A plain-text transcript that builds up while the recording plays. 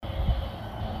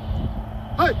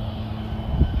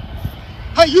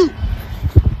Hey, you!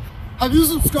 Have you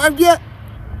subscribed yet?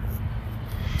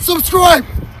 Subscribe!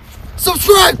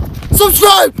 Subscribe!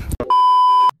 Subscribe!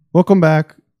 Welcome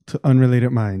back to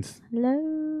Unrelated Minds.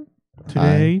 Hello.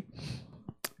 Today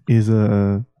is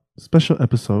a special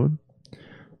episode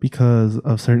because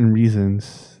of certain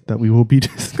reasons that we will be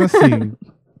discussing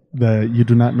that you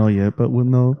do not know yet, but will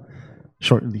know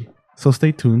shortly. So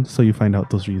stay tuned so you find out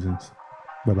those reasons.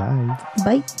 Bye-bye.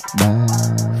 Bye.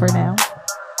 Bye. For now.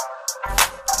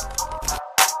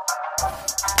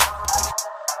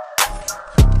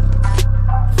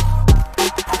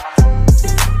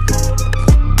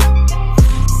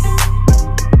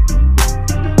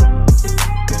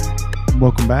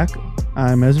 Welcome back.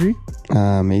 I'm Esri.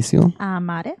 Maceo.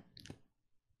 Mare.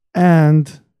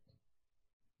 And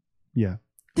yeah.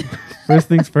 First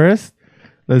things first,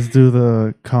 let's do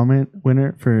the comment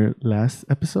winner for last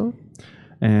episode.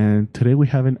 And today we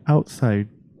have an outside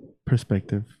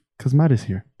perspective because Matt is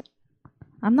here.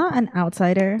 I'm not an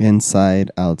outsider.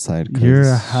 Inside, outside. You're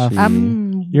a half.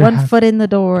 I'm You're one half- foot in the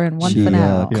door and one foot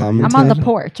out. Yeah, I'm on the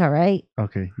porch, all right?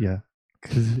 Okay, yeah.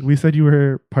 Because we said you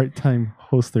were part-time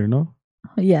hoster, no?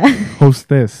 Yeah.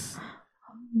 Hostess.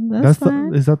 That's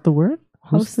fine. Is that the word?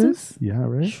 Hostess? Yeah,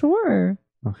 right? Sure.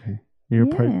 Okay. You're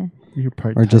Yeah.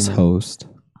 part Or just host.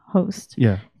 Host.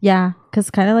 Yeah. Yeah, because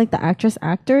kind of like the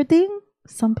actor thing,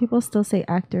 some people still say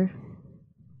actor.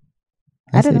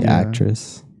 I don't say know.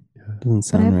 actress. Yeah. Doesn't But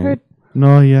sound I've right. heard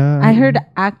No, yeah. I heard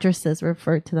actresses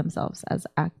refer to themselves as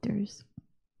actors.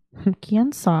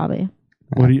 ¿Quién sabe?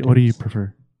 What do you Actors.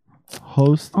 prefer?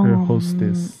 Host or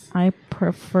hostess? I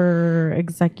prefer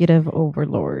executive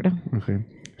overlord. Okay.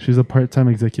 She's a part-time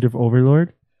executive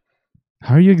overlord.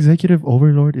 How are you executive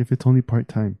overlord if it's only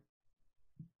part-time?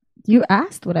 You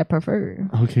asked what I prefer.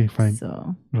 Okay, fine.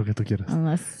 So, Lo que tú quieras.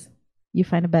 unless you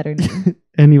find a better name.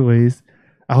 Anyways,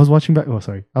 I was watching back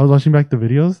the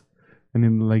videos, and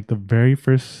in like the very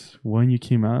first one you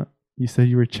came out, you said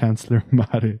you were Chancellor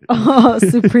Mare. Oh,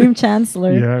 Supreme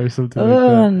Chancellor. Yeah, or something like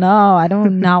Oh, that. no. I do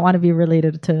not want to be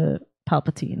related to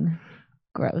Palpatine.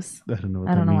 Gross. I don't know. What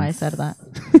I don't that know why I means. said that.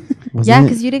 Wasn't Yeah, it-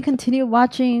 because you didn't continue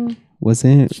watching.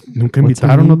 Wasn't Nunca What's her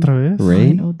invitaron name? otra vez. Ray?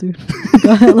 I know, dude.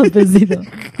 Got hella busy though.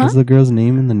 Huh? What's the girl's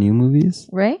name in the new movies?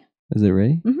 Ray? Is it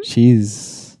Ray? Mhm.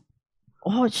 She's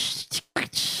Oh,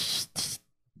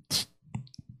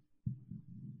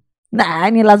 nah,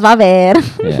 ni las va a ver.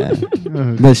 yeah,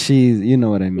 Uh, but she's you know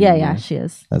what I mean. Yeah, she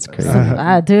is. That's crazy.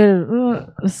 Dude,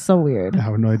 it's so weird. I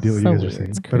have no idea what So you guys are weird. saying.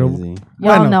 It's But crazy.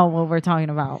 Y'all Bueno. know what we're talking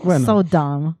about. Bueno. So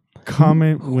dumb.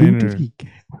 comment Who winner. did he get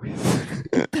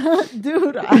with?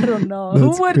 Dude, I don't know.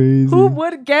 That's crazy. Who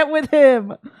would get with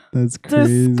him? That's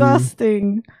crazy.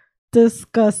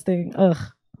 Disgusting. Ugh.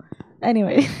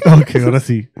 Anyway. Okay, ahora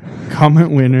sí.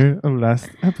 Comment winner of last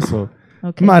episode.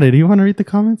 Okay. Mare, do you want to read the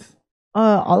comments?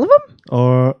 All of them?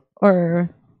 Or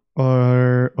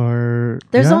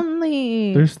There's yeah?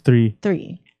 only There's 3.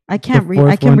 3. I can't The read. I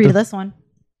fourth can one read does- this one.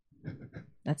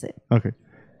 That's it. Okay.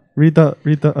 Read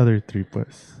the other 3,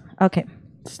 pues. Okay.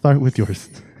 Start with yours.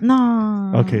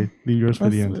 No. Okay, leave yours for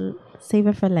the Let's end. save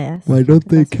it for last. Why don't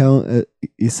they That's- count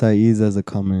Isai's as a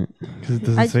comment? Because it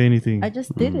doesn't I- say anything. I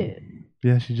just did it.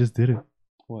 Yeah, she just did it.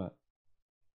 What?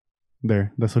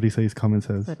 There. That's what Isai's comment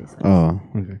says. That's what he said. Oh,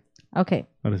 Okay. Okay.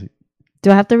 Ahora sí.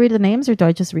 Do I have to read the names or do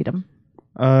I just read them?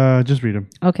 Just read them.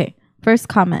 Okay. First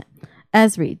comment.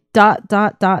 Esri. ...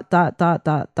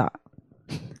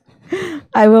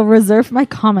 I will reserve my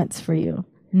comments for you.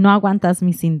 No aguantas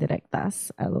mis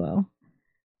indirectas. LOL.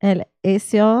 El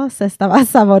Ezio se estaba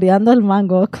saboreando el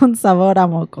mango con sabor a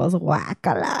mocos.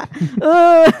 Guácala.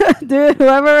 Dude,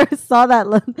 whoever saw that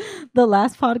the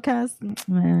last podcast,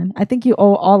 man, I think you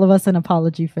owe all of us an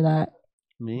apology for that.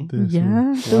 me? This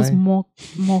Yeah, those Why?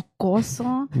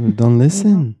 mocoso. Don't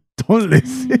listen. Don't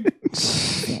listen.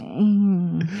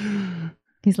 Dang.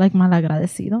 He's like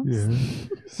malagradecido. Yeah.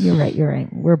 You're right.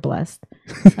 We're blessed.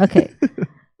 Okay.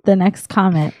 The next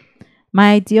comment.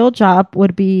 My ideal job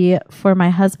would be for my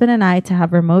husband and I to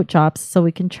have remote jobs so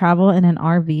we can travel in an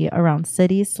RV around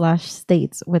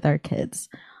cities/states with our kids.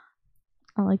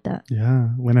 I like that. Yeah.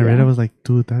 When I read it, Yeah. I was like,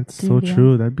 dude, that's so Dude, yeah.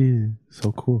 true. That'd be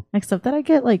so cool. Except that I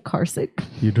get like car sick.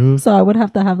 You do? So I would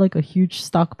have to have like a huge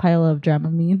stockpile of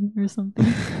Dramamine or something.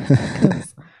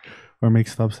 'Cause- Or make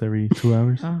stops every 2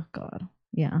 hours? oh, God.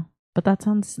 Yeah. But that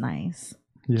sounds nice.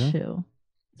 Yeah. Chill.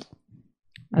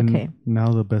 And Okay.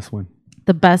 now the best one.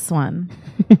 The best one.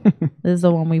 This is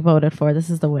the one we voted for. This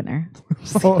is the winner.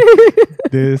 Oh,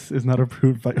 this is not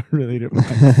approved by Unrelated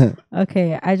Minds.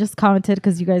 Okay, I just commented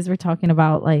because you guys were talking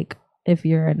about like if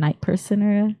you're a night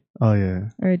person Oh, yeah.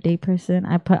 or a day person.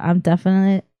 I put I'm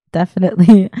definitely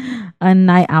definitely a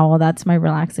night owl. That's my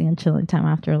relaxing and chilling time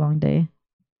after a long day.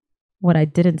 What I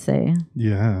didn't say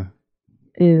Yeah.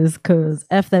 is because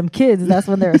F them kids, that's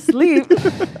when they're asleep.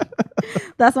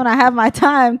 That's when I have my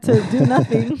time to do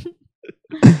nothing.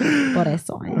 Por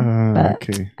eso. But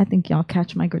Okay. I think y'all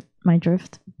catch my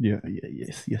drift. Yeah.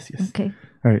 Yes. Okay.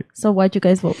 All right. So why'd you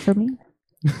guys vote for me?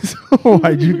 So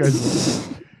why'd you guys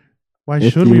vote? Why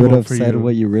If should you we would vote have for said you?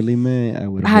 what you really meant, I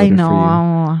would have I voted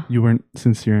know. You weren't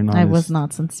sincere and honest. I was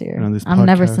not sincere. And on this I'm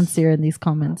never podcast- sincere in these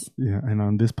comments. Yeah, and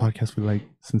on this podcast we like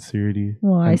sincerity.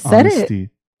 Well, I and said honesty.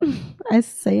 it. I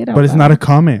say it out But it's loud. not a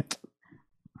comment.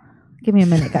 Give me a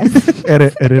minute, guys.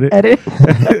 Edit it. Edit.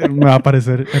 Me va a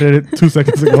aparecer. Edit it 2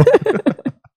 seconds ago.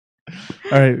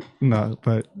 All right. No,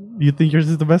 but you think yours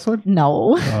is the best one?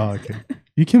 No. Oh, okay.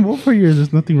 You can vote for yours.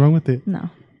 There's nothing wrong with it. No.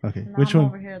 Okay. No, Which I'm one?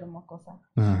 over here, the mocosa.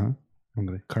 Uh-huh.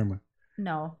 Hombre, karma.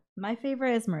 No. My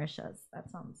favorite is Marisha's.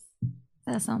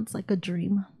 That sounds like a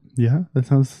dream. Yeah, that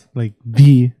sounds like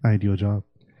the ideal job.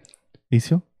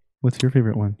 Acio, what's your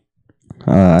favorite one?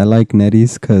 I like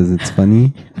Nettie's because it's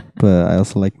funny, but I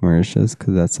also like Marisha's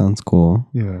because that sounds cool.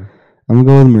 Yeah. I'm going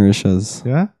to go with Marisha's.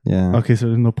 Yeah? Yeah. Okay, so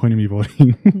there's no point in me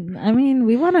voting. I mean,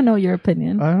 we want to know your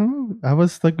opinion. I don't know. I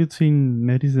was stuck between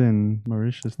Nettie's and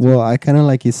Mauritius. Too. Well, I kind of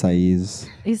like Isai's.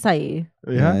 Isai.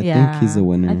 Yeah? I think he's the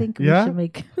winner. I think we Yeah? should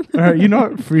make. All right, you know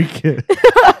what? Freak it.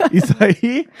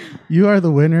 Isai, you are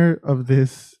the winner of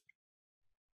this.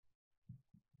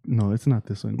 No, it's not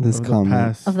this one. This of comment. The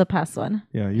past. Of the past one.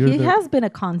 Yeah, you're He the, has been a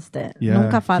constant. yeah,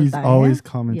 Nunca falta. he's always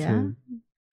commented. Yeah.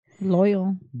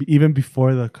 Loyal. Even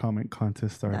before the comment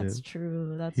contest started. That's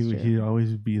true. That's He true. he'd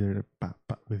always be there to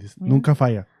with his Yeah. Nunca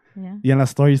falla. Yeah. Y en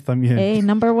las stories también. Hey,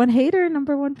 number one hater,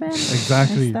 number one fan.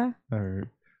 Exactly. Ahí está.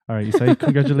 All right, Isai,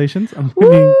 congratulations on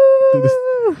winning this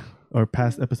Woo! our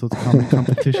past episode's comment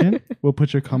competition. We'll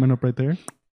put your comment up right there.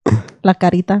 La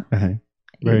carita. Okay.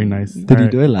 Very nice. Did you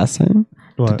do it last time?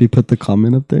 What? Did you put the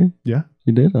comment up there? Yeah.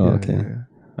 You did? Oh, Yeah, okay. yeah, yeah.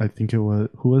 I think it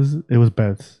was it was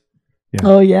Beth's. Yeah.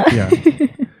 Oh, yeah. Yeah.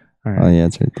 All right. Oh, yeah,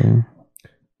 it's right there.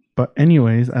 But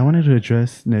anyways, I wanted to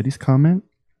address Nettie's comment.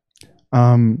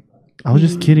 I was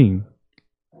just kidding.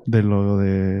 De lo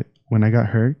de when I got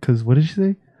hurt, because what did she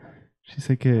say? She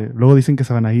said que luego dicen que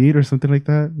se van a ir or something like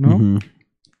that. No? Mhm.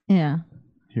 Yeah.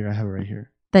 Here, I have it right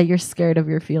here. That you're scared of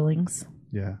your feelings.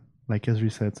 Yeah. Like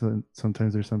Esri said,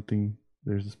 sometimes there's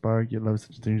a spark, your love is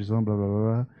such a danger zone, blah, blah,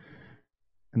 blah, blah.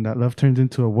 And that love turns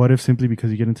into a what if simply because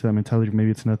you get into that mentality,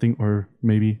 maybe it's nothing, or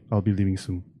maybe I'll be leaving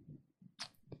soon.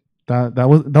 That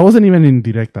wasn't even in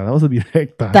directa. That was a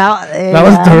directa. That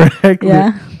was directly.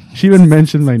 Yeah. She even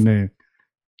mentioned my name.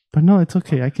 But no, it's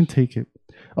okay. I can take it.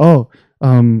 Oh,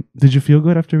 did you feel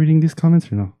good after reading these comments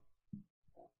or no?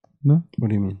 No? What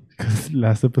do you mean? Because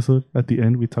last episode, at the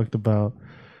end, we talked about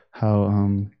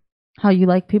How you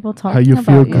like people talking how you about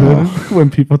feel you. good when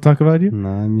people talk about you. No,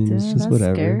 I mean, Dude, it's just that's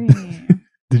whatever. scary.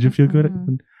 Did you feel good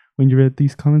Mhm. when you read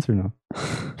these comments or no?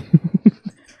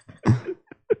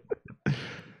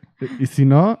 If you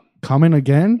know, comment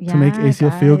again to make Yeah, ACO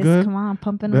feel guys, good. Come on,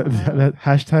 pumping That, them up. that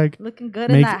hashtag Looking good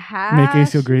make- in that hat. make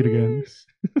ACO great again.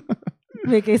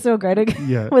 Make ACO great again.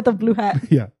 Yeah. With a blue hat.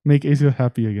 Yeah, make ACO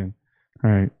happy again. All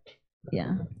right.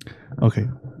 Yeah. Okay.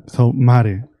 So,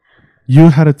 Mare, you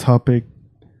had a topic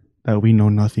that we know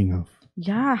nothing of.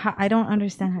 Yeah. I don't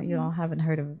understand how you all haven't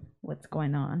heard of what's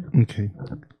going on. Okay.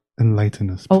 Enlighten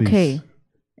us, please. Okay.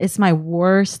 It's my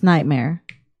worst nightmare.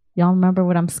 Y'all remember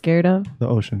what I'm scared of? The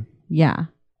ocean. Yeah.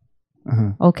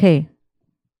 Uh-huh. Okay.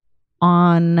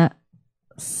 On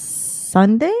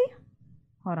Sunday?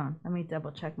 Hold on. Let me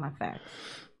double check my facts.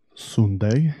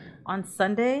 Sunday. On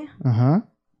Sunday? Uh-huh.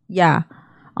 Yeah.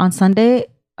 On Sunday,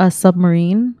 a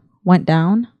submarine went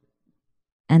down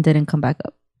and didn't come back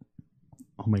up.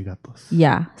 Oh my gatos.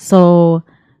 Yeah. So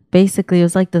basically, it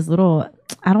was like this little,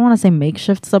 I don't want to say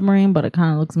makeshift submarine, but it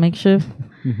kind of looks makeshift.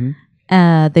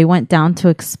 Mm-hmm. They went down to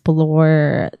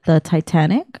explore the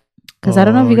Titanic. Because I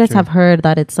don't know if you guys okay. have heard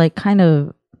that it's like kind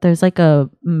of, there's like a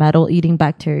metal eating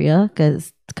bacteria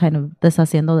because kind of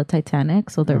deshaciendo the Titanic.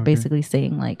 So they're Okay. basically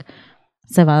saying like,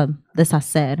 se va a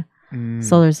deshacer. Mm.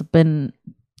 So there's been,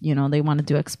 they want to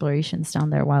do explorations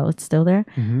down there while it's still there.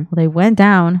 Mhm. Well, they went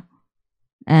down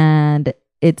and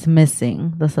it's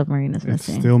missing. The submarine is It's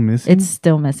missing. still missing? It's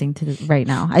still missing to right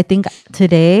now. I think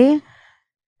today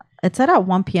it's at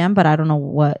 1 p.m., but I don't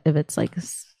know if it's like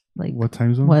What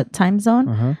time zone? what time zone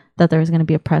Uh-huh. that there's going to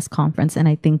be a press conference. And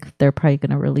I think they're probably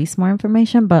going to release more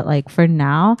information. But like for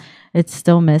now, it's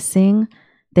still missing.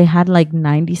 They had like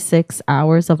 96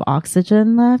 hours of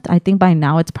oxygen left. I think by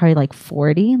now it's probably like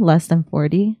less than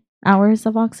 40 hours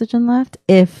of oxygen left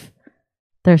if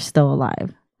they're still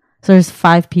alive. So there's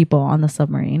 5 people on the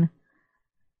submarine.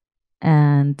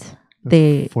 And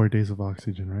That's 4 days of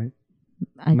oxygen, right?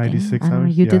 I 96 think, I don't know,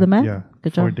 hours. you do the math? Yeah.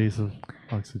 Good 4 job. days of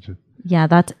oxygen. Yeah,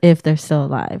 that's if they're still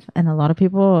alive. And a lot of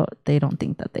people, they don't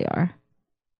think that they are.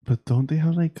 But don't they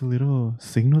have like a little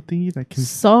signal thingy that can?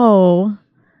 So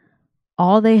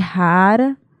all they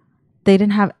had, they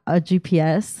didn't have a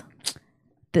GPS.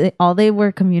 All they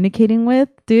were communicating with,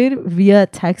 dude, via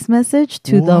text message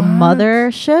to the What?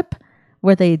 mothership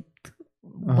where they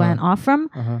went off from.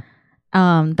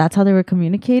 That's how they were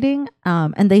communicating.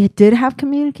 And they did have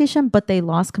communication, but they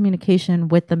lost communication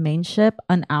with the main ship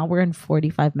an hour and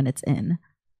 45 minutes in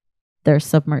their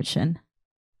submersion.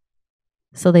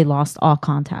 So they lost all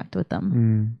contact with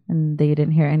them and they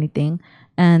didn't hear anything.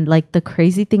 And like the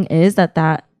crazy thing is that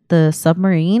the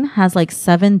submarine has like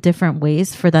 7 different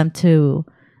ways for them to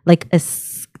like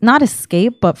not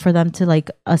escape, but for them to like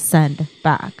ascend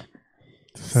back.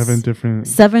 7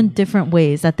 different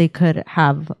ways that they could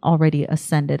have already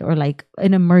ascended, or like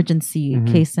an emergency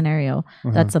case scenario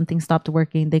that something stopped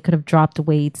working. They could have dropped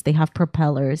weights. They have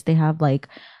propellers. They have like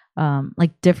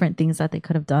different things that they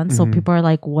could have done. So people are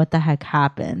like, what the heck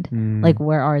happened? Like,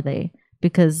 where are they?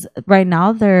 Because right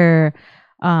now they're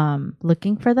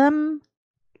looking for them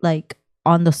like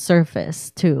on the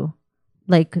surface too.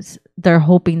 Like they're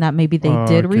hoping that maybe they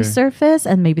did resurface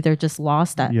and maybe they're just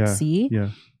lost at sea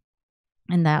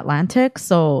in the Atlantic.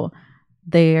 So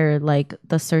they're like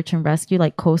the search and rescue,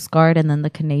 like Coast Guard, and then the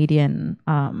Canadian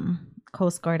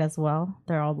Coast Guard as well.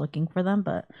 They're all looking for them,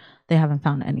 but they haven't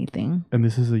found anything. And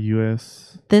this is a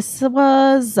U.S. This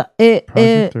was it.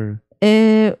 project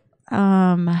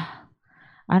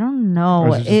I don't know.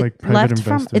 Or is it just like private left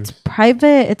investors? from it's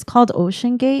private. It's called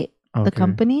Ocean Gate, the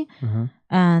company,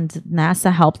 and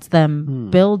NASA helped them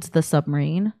build the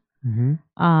submarine.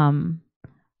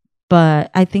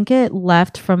 But I think it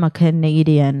left from a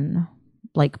Canadian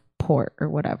like port or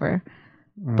whatever.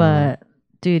 But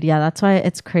dude, yeah, that's why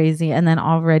it's crazy. And then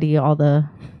already all the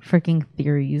freaking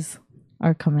theories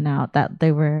are coming out that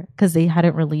they were, because they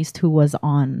hadn't released who was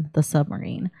on the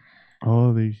submarine.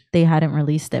 Oh, they hadn't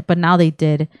released it, but now they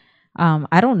did.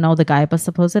 I don't know the guy, but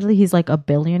supposedly he's like a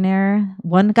billionaire.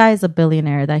 One guy is a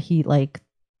billionaire that he like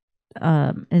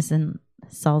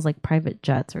sells like private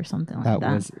jets or something like that.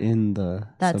 That was in the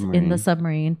That's submarine. in the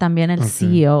submarine. También el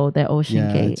CEO de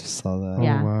Ocean Gate. I just saw that.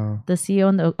 Yeah. Oh, wow. The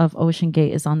CEO of Ocean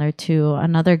Gate is on there too.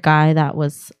 Another guy that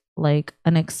was like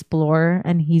an explorer,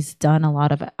 and he's done a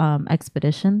lot of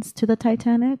expeditions to the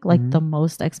Titanic, like the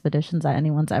most expeditions that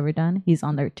anyone's ever done. He's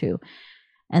on there too.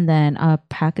 And then a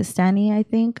Pakistani, I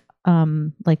think,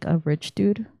 like a rich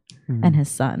dude, and his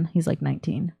son. He's like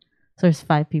 19. So there's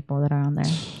 5 people that are on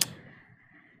there.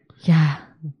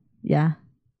 Yeah.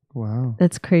 Wow.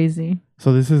 That's crazy.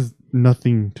 So this is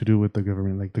nothing to do with the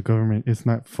government. Like the government, it's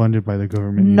not funded by the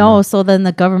government. No, either. So then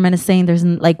the government is saying there's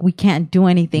like, we can't do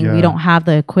anything. Yeah. We don't have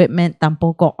the equipment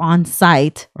tampoco on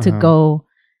site to go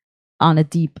on a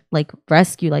deep like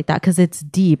rescue like that, because it's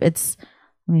deep. It's,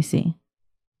 let me see,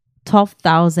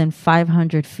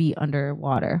 12,500 feet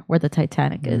underwater where the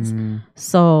Titanic is.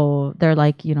 So they're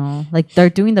like, you know, like they're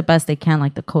doing the best they can,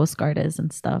 like the Coast Guard is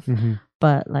and stuff.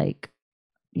 But like,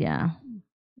 yeah,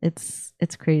 it's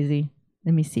crazy.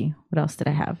 Let me see. What else did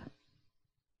I have?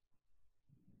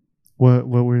 What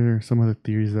were some of the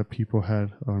theories that people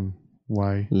had on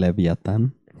why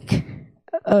Leviathan?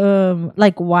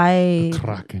 Like why? The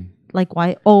Kraken. Like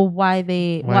why? Oh, what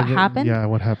happened? Yeah,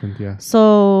 what happened? Yeah.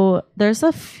 So there's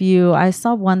a few. I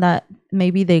saw one that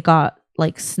maybe they got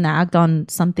like snagged on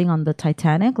something on the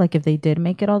Titanic. Like if they did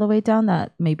make it all the way down,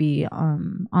 that maybe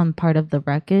on part of the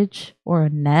wreckage or a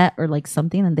net or like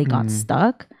something, and they got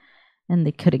stuck and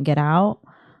they couldn't get out.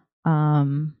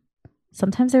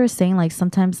 Sometimes they were saying like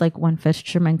sometimes like when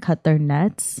fishermen cut their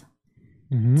nets,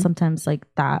 sometimes like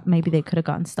that maybe they could have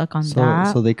gotten stuck on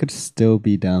that. So they could still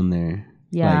be down there.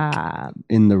 Yeah. Like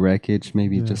in the wreckage,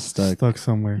 maybe just stuck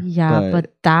somewhere. Yeah,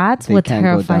 but that's what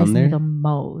terrifies me the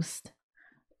most.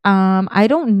 I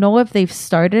don't know if they've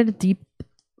started deep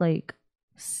like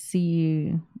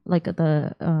sea like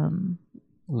the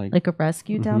like a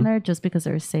rescue down there, just because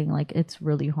they're saying like it's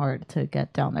really hard to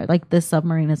get down there. Like this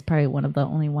submarine is probably one of the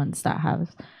only ones that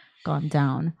have gone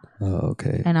down. Oh,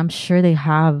 okay. And I'm sure they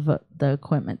have the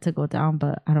equipment to go down,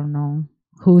 but I don't know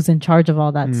who's in charge of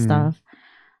all that stuff.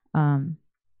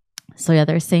 So yeah,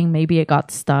 they're saying maybe it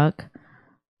got stuck.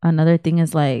 Another thing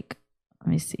is like, let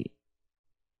me see.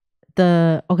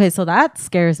 So that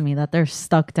scares me that they're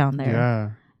stuck down there.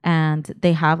 Yeah. And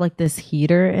they have like this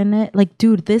heater in it. Like,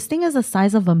 dude, this thing is the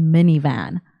size of a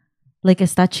minivan. Like,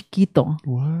 está chiquito.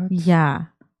 What? Yeah.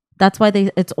 That's why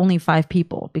it's only 5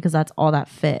 people, because that's all that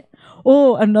fit.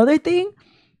 Oh, another thing.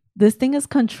 This thing is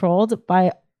controlled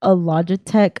by a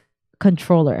Logitech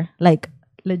controller, like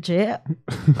legit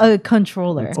a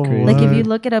controller. That's crazy. Like if you What?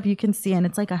 look it up, you can see, and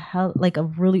it's like like a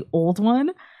really old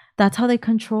one. That's how they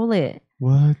control it.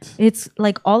 What? It's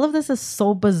like all of this is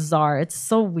so bizarre. It's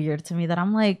so weird to me that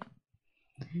I'm like,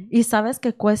 y sabes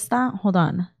que cuesta? Hold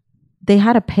on. They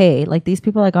had to pay. Like these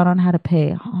people that got on had to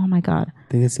pay. Oh my god,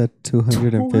 I think it's at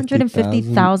 $250,000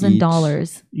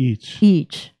 $250,000 Each.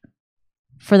 each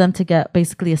for them to get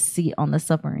basically a seat on the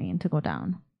submarine to go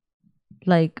down.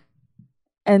 Like,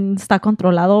 and está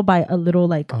controlado by a little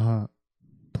like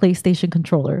PlayStation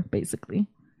controller, basically.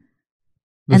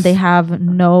 And they have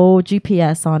no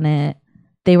GPS on it.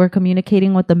 They were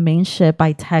communicating with the main ship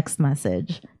by text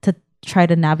message to try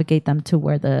to navigate them to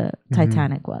where the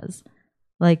Titanic was.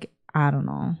 Like, I don't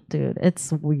know, dude.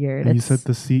 It's weird. And you said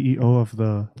the CEO of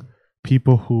the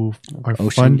people who are Ocean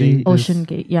funding Gate? this, Ocean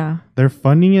Gate, yeah. they're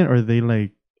funding it, or they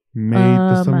like made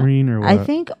the submarine, or what? I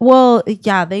think, well,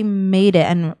 yeah, they made it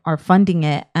and are funding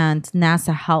it, and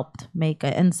NASA helped make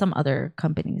it, and some other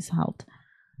companies helped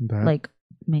like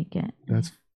make it.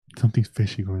 That's something's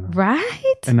fishy going on,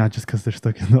 Right? and not just because they're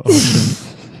stuck in the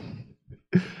ocean.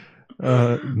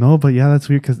 No, but yeah, that's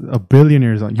weird because a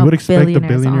billionaire is on. You would expect the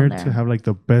billionaire's on billionaire there. to have like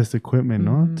the best equipment,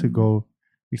 no, to Mhm. go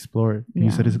explore it. And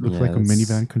you said Yeah. it looks Yeah, like a that's-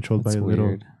 minivan controlled by a that's little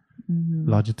weird. Mhm.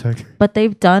 Logitech. But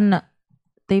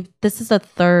this is the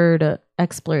third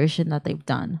exploration that they've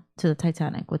done to the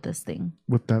Titanic with this thing,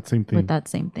 With that same thing. with that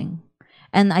same thing.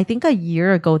 And I think a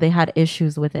year ago they had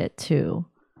issues with it too.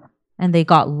 And they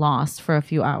got lost for a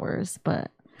few hours.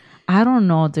 But I don't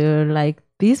know, dude. Like,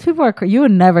 these people are, you would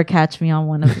never catch me on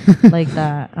one of like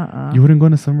that. You wouldn't go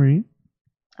on a submarine?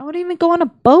 I wouldn't even go on a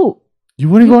boat. You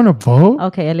wouldn't go on a boat?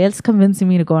 Okay, Eliel's convincing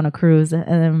me to go on a cruise. And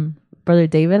then Brother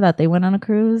David, that they went on a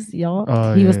cruise,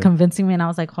 Oh, he was yeah. convincing me. And I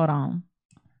was like, hold on.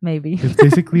 Maybe. It's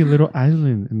basically a little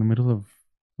island in the middle of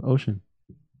the ocean.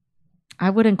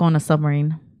 I wouldn't go on a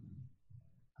submarine.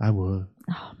 I would.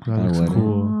 Oh That I looks wouldn't.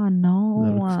 cool. Oh, That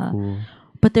no. looks cool.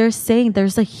 But they're saying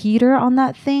there's a heater on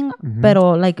that thing. Mhm.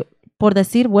 Pero, like, por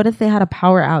decir, what if they had a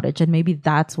power outage and maybe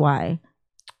that's why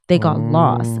they got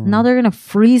lost? Oh. Now they're going to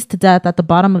freeze to death at the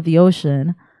bottom of the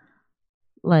ocean.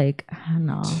 Like, I don't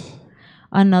know.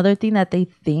 Another thing that they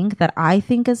think, that I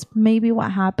think is maybe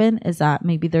what happened, is that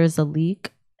maybe there's a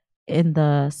leak in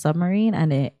the submarine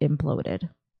and it imploded.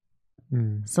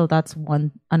 Mm. So that's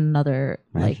another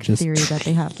Might like just- theory that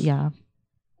they have. Yeah.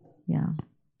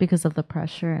 Because of the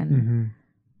pressure and Mhm.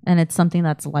 and it's something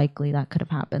that's likely that could have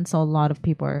happened. So a lot of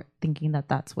people are thinking that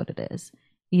that's what it is.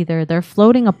 Either they're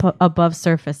floating above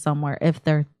surface somewhere if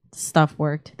their stuff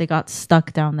worked, they got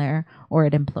stuck down there, or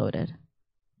it imploded.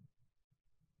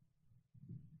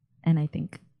 And I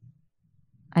think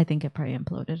it probably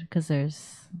imploded because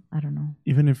I don't know,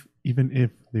 Even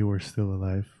if they were still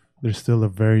alive, there's still a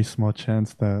very small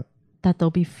chance that that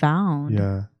they'll be found.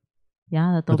 yeah,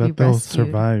 that but they'll be that they'll rescued.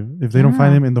 survive. If they don't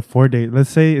find Yeah. them in the 4 days, let's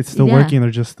say it's still Yeah. working,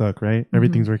 they're just stuck, right? Mhm.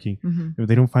 Everything's working. Mhm. If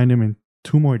they don't find them in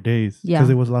 2 more days, Yeah.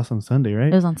 because it was lost on Sunday,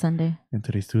 right? It was on Sunday. And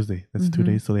today's Tuesday. That's 2 Mhm.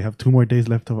 days. So they have 2 more days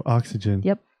left of oxygen.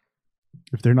 Yep.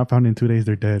 If they're not found in 2 days,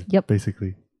 they're dead. Yep.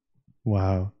 Basically.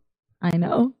 Wow. I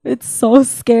know. It's so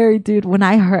scary, dude. When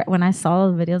I saw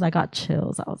the videos, I got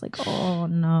chills. I was like, oh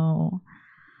no.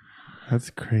 That's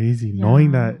crazy.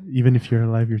 Knowing Yeah. that even if you're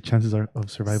alive, your chances of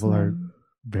survival are So-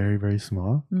 very, very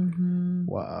small. Mhm.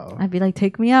 Wow. I'd be like,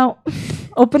 take me out.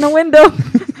 Open a window.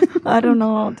 I don't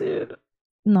know, dude.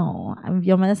 No,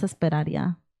 yo me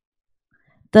desesperaría.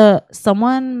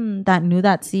 Someone that knew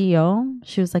that CEO,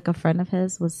 she was like a friend of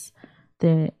his,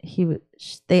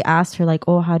 they asked her like,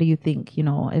 oh, how do you think,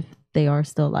 if they are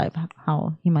still alive,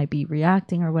 how he might be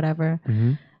reacting or whatever.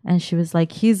 Mhm. And she was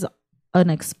like, he's an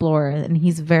explorer and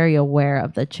he's very aware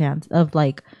of the chance of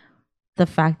like the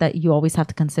fact that you always have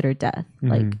to consider death.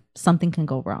 Like Mhm. something can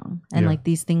go wrong. And Yeah. like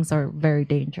these things are very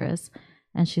dangerous.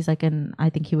 And she's like, and I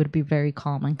think he would be very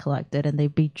calm and collected and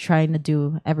they'd be trying to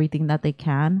do everything that they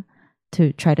can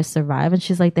to try to survive. And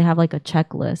she's like, they have like a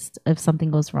checklist. If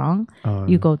something goes wrong,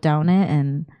 you go down it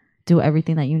and do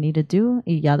everything that you need to do.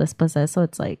 Y ya después de eso,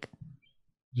 it's like,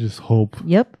 Just hope.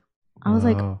 yep. I was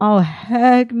like, Wow. oh,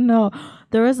 heck no.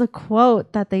 There was a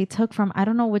quote that they took from, I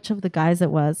don't know which of the guys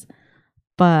it was,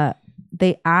 but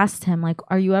they asked him, like,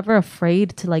 are you ever afraid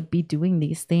to like be doing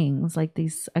these things, like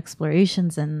these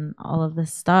explorations and all of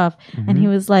this stuff? And he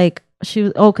was like,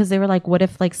 because they were like, what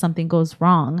if like something goes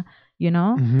wrong,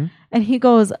 Mhm. And he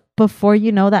goes, before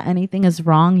you know that anything is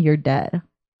wrong, you're dead.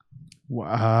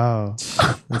 Wow.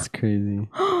 That's crazy.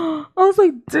 I was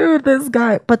like, dude, this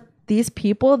guy. But these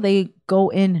people, they go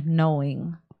in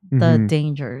knowing the Mhm.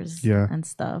 dangers Yeah. and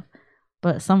stuff.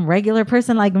 But some regular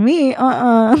person like me,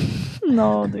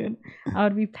 no, dude. I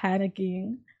would be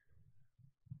panicking.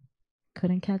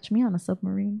 Couldn't catch me on a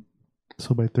submarine.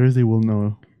 So by Thursday we'll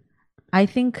know. I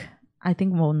think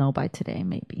we'll know by today,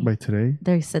 maybe. By today?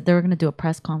 They said they were gonna do a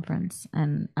press conference,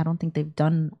 and I don't think they've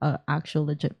done a actual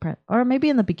legit press, or maybe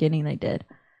in the beginning they did.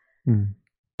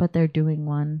 But they're doing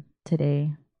one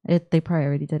today. They probably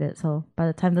already did it. So by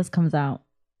the time this comes out,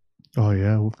 oh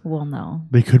yeah, we'll know.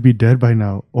 They could be dead by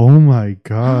now. Oh my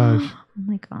gosh. Oh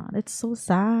my god, it's so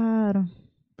sad.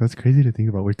 That's crazy to think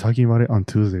about. We're talking about it on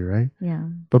Tuesday, right? Yeah.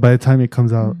 But by the time it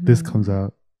comes out, this comes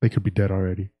out, they could be dead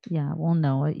already. Yeah, we'll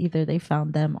know. Either they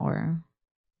found them or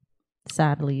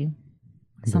sadly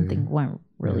something went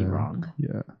really wrong.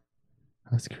 Yeah.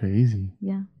 That's crazy.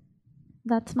 Yeah.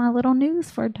 That's my little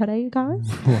news for today, guys.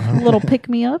 Wow. A little pick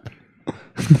me up.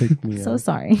 Pick me So up.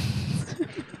 sorry.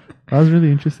 That was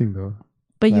really interesting though.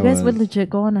 But you That guys would was- legit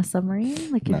go on a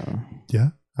submarine? Like, if, No, Yeah,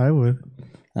 I would.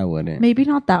 I wouldn't. maybe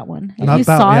not that one. If Not you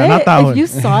that- saw yeah, it, not that if one. you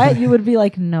saw it, you would be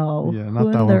like, no. Yeah, who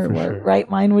not that in one their for sure. right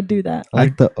mind would do that? I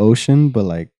like the ocean, but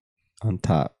like on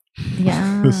top.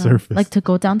 Yeah. The surface. Like to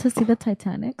go down to see the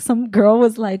Titanic. Some girl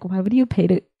was like, why would you pay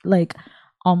to like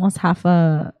almost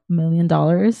 $500,000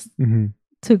 Mm-hmm.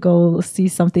 to go see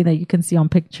something that you can see on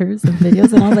pictures and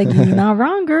videos? And I was like, you're not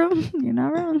wrong, girl. You're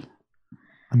not wrong.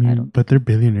 I mean, don't- but they're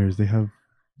billionaires. They have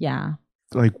Yeah.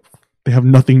 like they have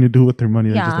nothing to do with their money.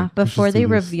 They're just Yeah. like, let's Before just they do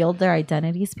this. revealed their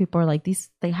identities, people are like,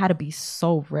 they had to be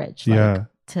so rich. Like, Yeah.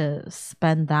 to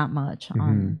spend that much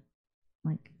on,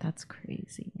 like, that's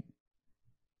crazy.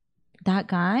 That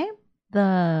guy,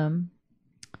 the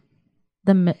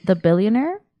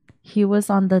billionaire, he was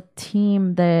on the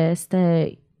team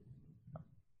that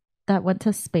went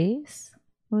to space.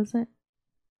 What was it?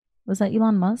 Was that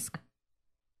Elon Musk?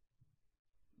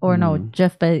 Or no,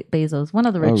 Jeff Bezos, one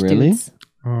of the rich really? dudes.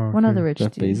 Oh, One of okay. the rich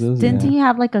Jeff dudes. Bezos, Didn't yeah. he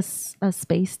have like a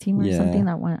space team or Yeah. something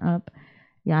that went up?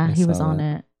 Yeah, I he was saw on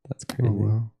that. it. That's crazy. Oh,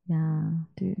 wow. Yeah,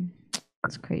 dude.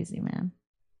 It's crazy, man.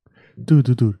 Dude.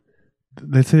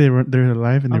 Let's say they're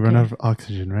alive and they run Okay. out of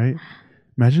oxygen, right?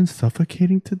 Imagine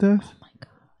suffocating to death. Oh my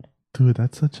god. Dude,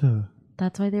 that's such a...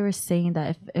 That's why they were saying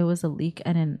that if it was a leak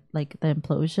and in like the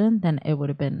implosion, then it would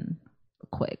have been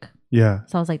quick. Yeah.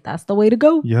 So I was like, that's the way to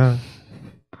go. Yeah.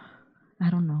 I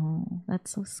don't know.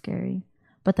 That's so scary.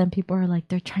 But then people are like,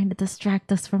 they're trying to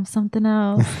distract us from something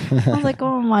else. I was like,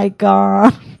 oh my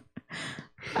god.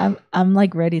 I'm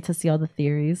like ready to see all the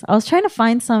theories. I was trying to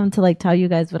find some to like tell you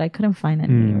guys, but I couldn't find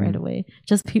any right away.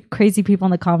 Just crazy people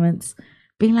in the comments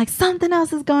being like, something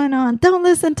else is going on. Don't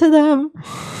listen to them.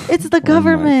 It's the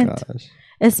government. Oh my gosh.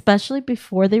 Especially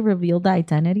before they revealed the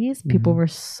identities, people were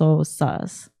so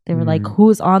sus. They were like,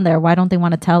 who's on there? Why don't they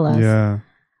want to tell us? Yeah.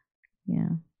 Yeah.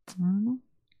 I don't know.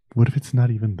 What if it's not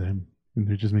even them and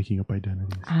they're just making up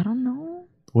identities? I don't know.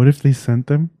 What if they sent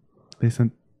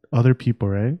other people,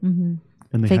 right? Mm-hmm.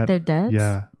 And they Fake had, their deaths?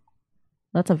 Yeah.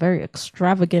 That's a very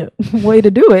extravagant way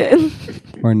to do it.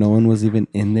 Or no one was even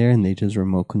in there and they just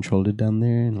remote controlled it down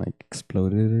there and like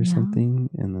exploded or Yeah. something.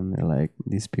 And then they're like,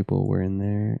 these people were in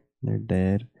there, they're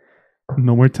dead.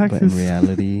 No more But in taxes.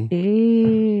 reality,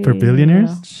 For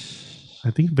billionaires?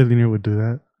 I think a billionaire would do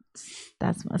that.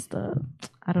 That's messed up.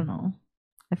 I don't know.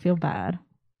 I feel bad.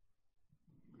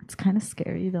 It's kind of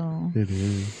scary though. It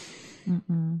is.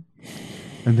 Mm-mm.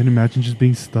 And then imagine just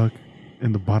being stuck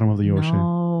in the bottom of the ocean.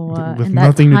 No, With and that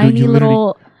nothing to do, tiny you literally-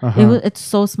 little. Uh-huh. It's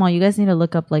so small. You guys need to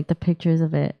look up like the pictures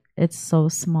of it. It's so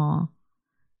small.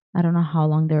 I don't know how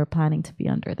long they were planning to be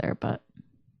under there, but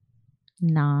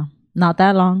nah, not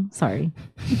that long. Sorry.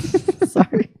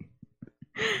 Sorry.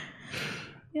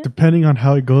 Depending on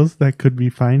how it goes, that could be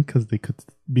fine because they could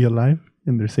be alive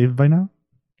and they're saved by now.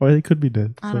 Or they could be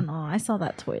dead. I So- don't know. I saw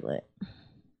that toilet.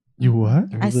 You what?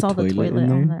 There I was a saw the toilet toilet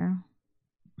in on there?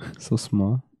 there. So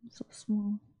small. So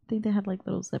small. I think they had like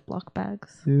little Ziploc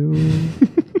bags. Ew.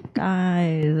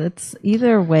 Guys, it's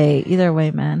either way,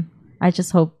 man. I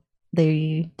just hope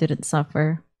they didn't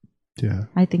suffer. Yeah.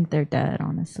 I think they're dead,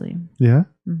 honestly. Yeah?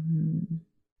 Hmm.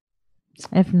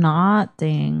 If not,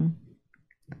 dang.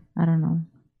 I don't know.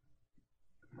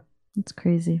 It's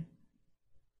crazy.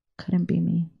 Couldn't be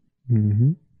me.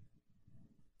 Mm-hmm.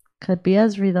 Could be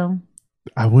Esri, though.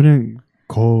 I wouldn't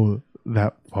go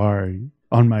that far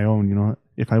on my own, you know.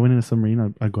 If I went in a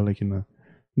submarine, I'd go like in a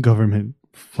government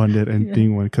funded and Yeah.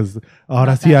 thing one because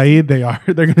ahora Not sí that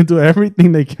ahí they're gonna do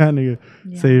everything they can to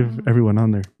Yeah. save everyone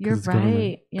on there. 'cause You're it's government-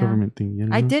 right. Yeah. Government thing. You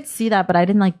know? I did see that, but I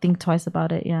didn't like think twice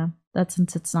about it. Yeah. That's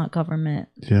since it's not government.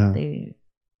 Yeah.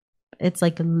 It's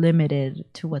like limited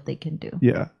to what they can do.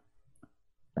 Yeah.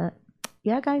 But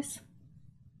yeah, guys.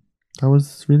 That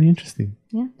was really interesting.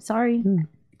 Yeah. Sorry. Yeah.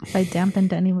 if I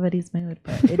dampened anybody's mood,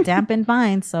 but it dampened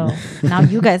mine. So now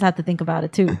you guys have to think about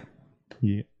it too.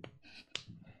 Yeah.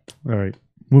 All right.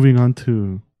 Moving on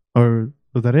to, or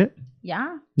was that it?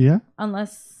 Yeah. Yeah.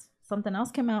 Unless something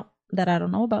else came out that I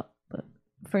don't know about. But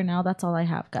for now, that's all I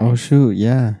have, guys. Oh shoot,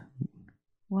 yeah.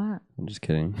 What? I'm just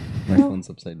kidding. My phone's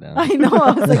upside down. I know.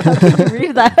 I was like, how can you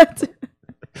read that?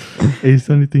 Is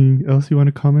there anything else you want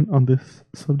to comment on this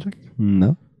subject?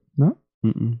 No. No?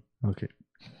 Mm-mm. Okay.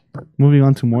 Moving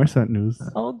on to more sad news.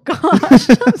 Oh, gosh.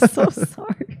 I'm so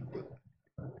sorry.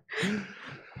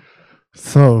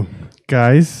 So,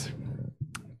 guys,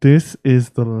 this is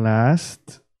the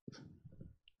last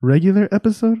regular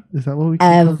episode? Is that what we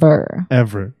call it? Ever.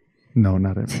 Ever. No,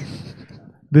 not ever.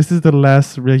 This is the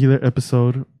last regular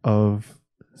episode of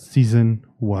season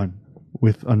 1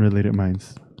 with Unrelated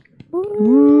Minds.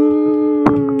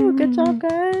 Ooh, good job,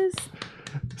 guys.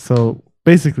 So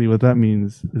basically what that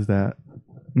means is that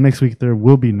next week there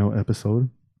will be no episode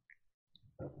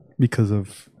because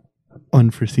of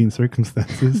unforeseen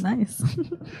circumstances. Nice.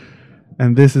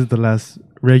 And this is the last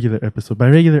regular episode. By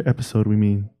regular episode, we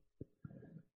mean,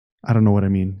 I don't know what I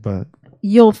mean, but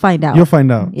You'll find out. you'll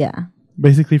find out. Yeah.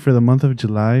 Basically for the month of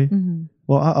July, Mm-hmm.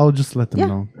 well, I'll just let them Yeah.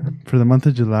 know. For the month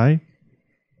of July,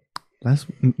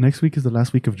 next week is the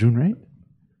last week of June, right?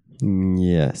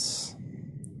 Yes.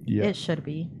 Yeah. It should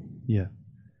be. Yeah.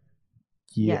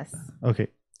 Yes. Okay.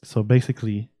 So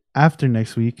basically, after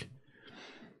next week,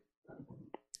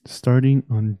 starting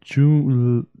on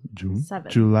July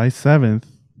 7th,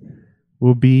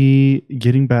 we'll be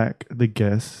getting back the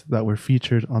guests that were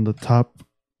featured on the top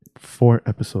 4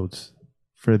 episodes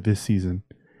for this season.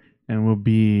 And we'll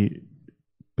be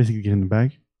basically getting them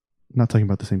back. Not talking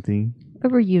about the same thing. A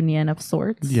reunion of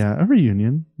sorts. Yeah, a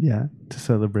reunion. Yeah, to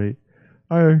celebrate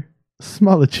our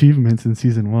small achievements in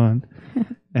season 1.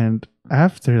 And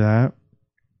after that,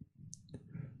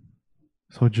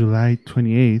 so July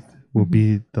 28th will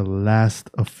be the last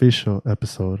official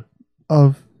episode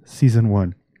of season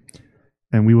 1.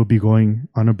 And we will be going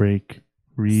on a break.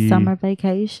 Summer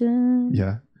vacation.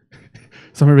 Yeah.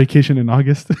 Summer vacation in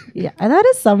August. Yeah, that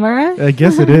is summer. I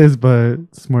guess it is, but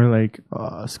it's more like,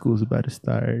 school's about to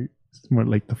start. It's more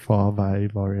like the fall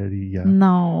vibe already. Yeah.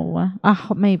 No.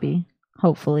 Maybe.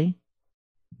 Hopefully.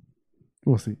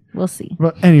 We'll see. We'll see.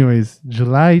 But anyways,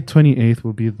 July 28th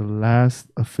will be the last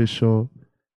official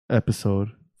episode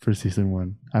for season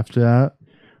 1. After that,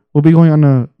 we'll be going on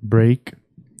a break.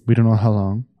 We don't know how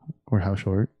long or how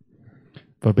short.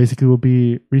 But basically, we'll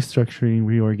be restructuring,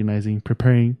 reorganizing,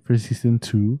 preparing for season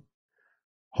 2.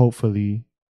 Hopefully,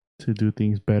 to do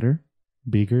things better,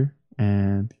 bigger,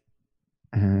 and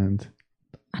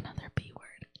Another B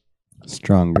word.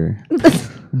 Stronger.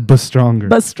 but stronger.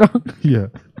 But strong. Yeah.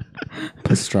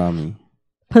 Pastrami.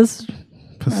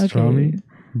 Pastrami. Okay.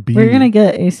 B. We're going to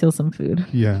get Asil some food.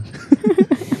 Yeah.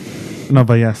 No,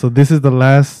 but yeah. So this is the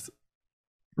last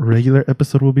regular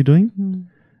episode we'll be doing. Mm.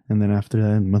 And then after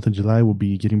that, in the month of July, we'll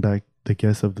be getting back the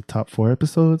guests of the top 4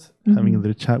 episodes, having a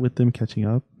little chat with them, catching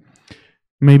up.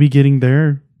 Maybe getting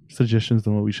their suggestions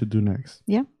on what we should do next.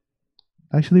 Yeah.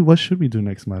 Actually, what should we do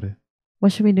next, Mare?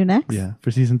 What should we do next? Yeah,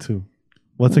 for season 2.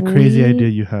 What's a crazy We- idea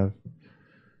you have?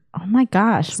 Oh my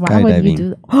gosh. Why would you Skydiving. do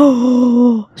that?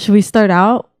 Oh, should we start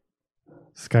out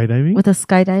Skydiving? with a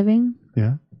skydiving?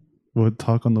 Yeah. We'll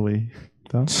talk on the way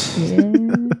down.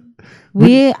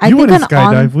 Yeah. I you think wouldn't an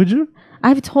skydive, would you?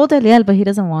 I've told Eliel, but he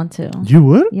doesn't want to. You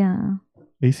would? Yeah.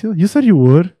 Asil? You said you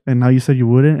would, and now you said you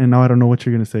wouldn't, and now I don't know what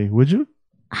you're going to say. Would you?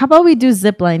 How about we do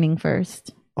zip lining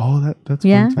first? Oh, that's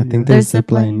Yeah. fun too, I think There's there's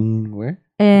zip lining. ziplining. Where?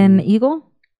 And Eagle?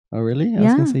 Oh, really? I was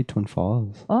Yeah. going to say Twin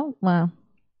Falls. Oh, wow.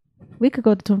 We could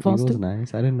go to Twin Falls Eagle's too.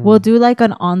 nice. I didn't know. We'll do like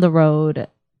an on the road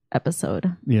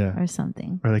episode Yeah. or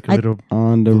something. Or like a little...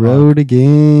 On the Vlog. road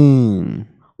again.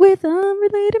 With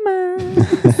unrelated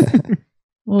minds.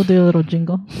 We'll do a little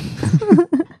jingle.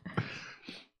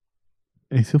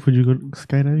 Asil, would you go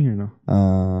skydiving or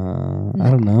no? I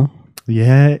don't know.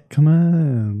 Yeah, come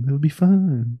on. It'll be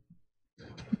fun.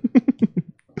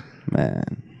 Man,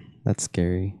 that's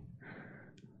scary.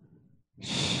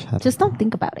 I Just don't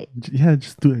think about it. Yeah,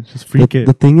 just do it. Just freak the, it.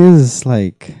 The thing is,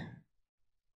 like,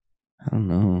 I don't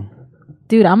know.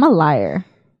 Dude, I'm a liar.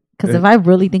 Because if I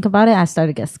really think about it, I start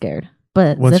to get scared.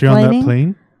 But Once zip you're on that lining,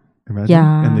 plane, imagine.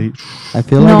 Yeah. And they... I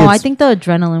feel no, like I it's, think the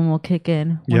adrenaline will kick in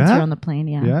once Yeah? you're on the plane.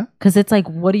 Yeah. Yeah? Because it's like,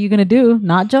 what are you going to do?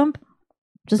 Not jump?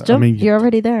 Just I jump. mean, You're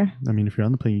already there. I mean, if you're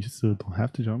on the plane, you still don't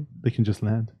have to jump. They can just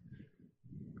land.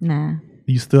 Nah.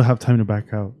 You still have time to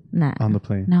back out Nah. on the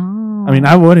plane. No. I mean,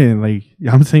 I wouldn't. Like,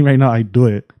 I'm saying right now, I do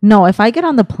it. No, if I get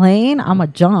on the plane, I'm a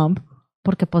jump.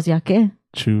 Porque pues ya que.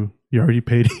 True. You already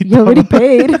paid. You already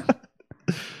paid.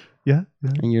 Yeah.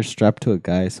 And you're strapped to a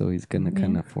guy, so he's gonna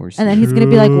kind of force And you. then he's gonna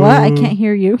be like, "What? I can't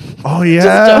hear you." Oh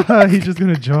yeah, he's just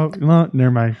gonna jump. No,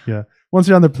 never mind. Yeah, once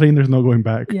you're on the plane, there's no going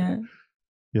back. Yeah.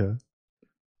 Yeah.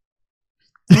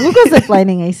 We'll go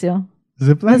ziplining, Acio.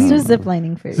 Ziplining. Let's do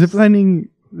ziplining first. Ziplining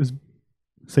is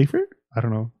safer. I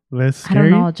don't know. Less I scary.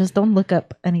 don't know. Just don't look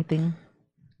up anything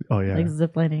Oh yeah. like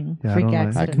ziplining. Yeah, I Freak don't like-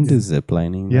 accidents. I can do zip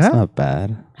lining. Yeah? That's not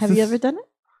bad. Have you ever done it?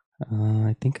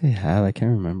 I think I have. I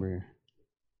can't remember.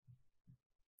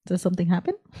 Does something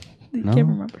happen? You No. can't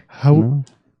remember. How? No,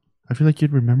 I feel like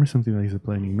you'd remember something like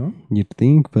ziplining, no? you'd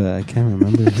think, but I can't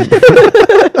remember.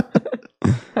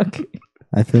 Okay.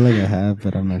 I feel like I have,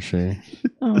 but I'm not sure.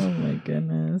 Oh my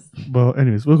goodness. Well,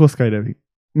 anyways, we'll go skydiving.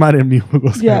 Mare mí, we'll go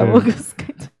skydiving. Yeah, we'll go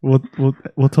skydiving.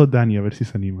 We'll tell Danny a ver si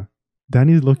se anima.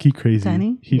 Danny's low key crazy.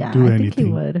 Danny? He'd Yeah, do I anything. think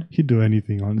he would. He'd do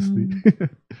anything, honestly.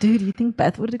 Dude, you think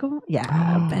Beth would go?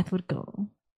 Yeah, Beth would go.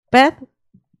 Beth?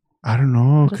 I don't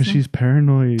know, What because is she's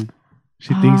paranoid.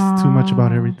 She thinks too much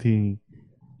about Ah. everything.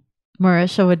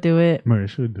 Marisha would do it.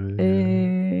 Marisha would do it.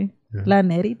 Eh, Yeah. La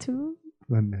Neri too?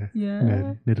 Yeah.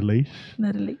 Yeah. Nidalesh.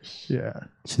 Nerileish. Yeah.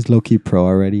 She's low key pro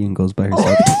already and goes by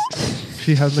herself.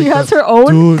 She has She like has that- her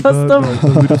own Dude, custom.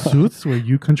 the little suits where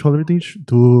you control everything.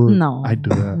 Dude, No. I'd do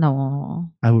that.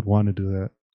 No. I would want to do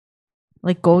that.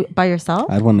 Like go by yourself?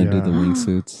 I'd want to do Yeah. the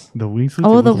wingsuits. The wingsuits.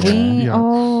 Oh, it the was- wing. Yeah.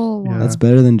 Oh. Yeah. That's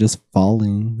better than just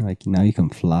falling. Like now you can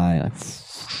fly. Like,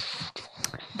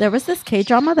 There was this K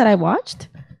drama that I watched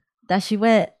that she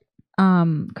went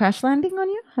crash landing on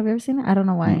you. Have you ever seen it? I don't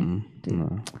know why.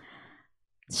 no.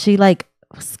 She like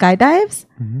skydives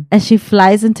Mhm. and she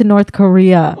flies into North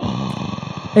Korea.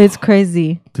 It's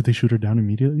crazy. Did they shoot her down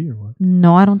immediately or what?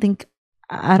 No, I don't think.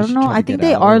 I Did don't she know. try to I think get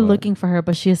they out or are what? looking for her,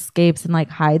 but she escapes and like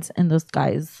hides in this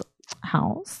guy's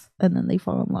house, and then they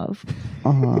fall in love,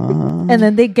 Aw. and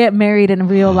then they get married in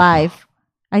real life.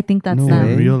 I think that's No them.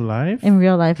 way. In real life? In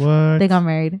real life, What? they got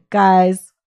married.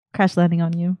 Guys, crash landing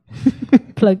on you.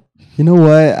 Plug. You know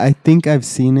what? I think I've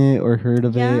seen it or heard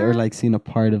of it Yeah. or like seen a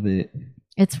part of it.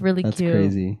 It's really That's cute.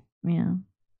 crazy. Yeah.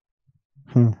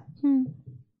 Huh. Hmm.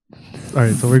 All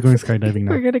right, so we're going skydiving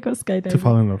now. We're gonna go skydiving To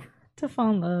fall in love. To fall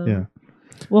in love. Yeah.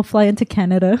 We'll fly into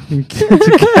Canada. To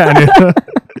Canada.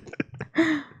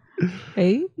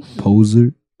 Hey,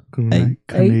 Poser. Con-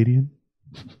 Canadian.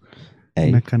 Hey.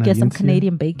 Una get some canadiense.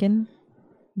 Canadian bacon.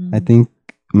 I think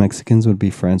Mexicans would be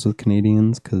friends with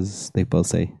Canadians because they both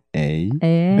say "ay."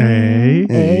 Hey. Hey.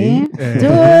 Hey. Hey.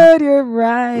 Dude, you're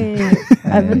right.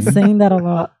 I've been Hey. saying that a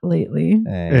lot lately.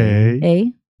 Hey.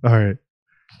 Hey. All right.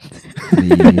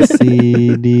 B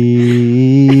C D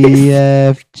E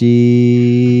F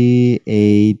G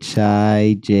H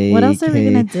I J What else are we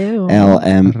gonna K do? L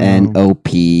M N O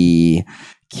P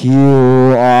Q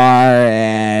R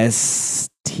S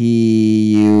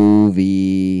T U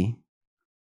V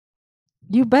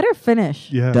You better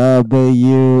finish. Yeah.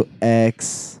 W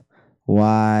X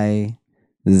Y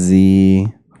Z.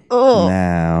 Oh.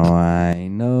 Now I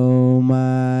know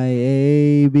my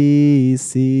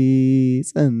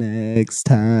ABCs. And next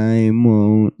time,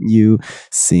 won't you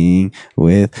sing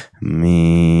with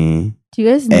me? Do you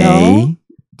guys know?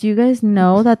 Do you guys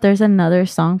know that there's another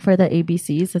song for the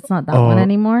ABCs? It's not that one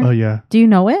anymore. Oh, yeah. Do you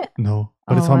know it? No.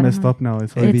 But it's Oh, all I don't messed know. up now.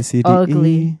 It's A like, B C D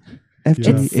ugly. E F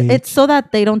G Yeah. It's so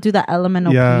that they don't do the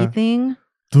elemental Yeah. P thing.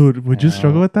 dude, would you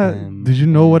struggle with that? Did you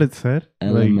know what it said?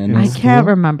 Elemental. I In can't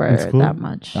school? remember In school? that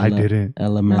much. I didn't.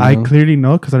 Elemental. I clearly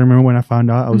know because I remember when I found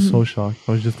out, I was Mm-hmm. so shocked.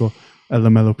 I was just go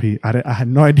LMLOP. I had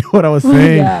no idea what I was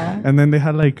saying. Yeah. And then they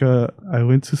had like I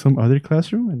went to some other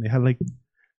classroom and they had like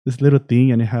this little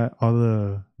thing and it had all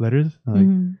the letters like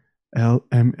Mhm.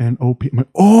 LMNOP. I'm like,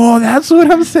 oh, that's what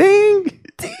I'm saying.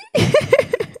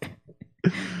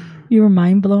 You were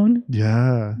mind blown.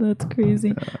 Yeah. That's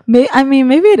crazy. I mean,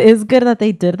 maybe it is good that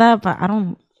they did that, but I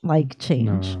don't like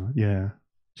change. No, yeah.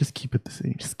 Just keep it the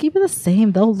same. Just keep it the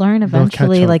same. They'll learn They'll catch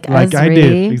eventually, up. like Like I Ezra.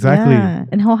 did, exactly. Yeah.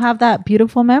 And he'll have that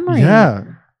beautiful memory. Yeah.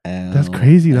 That's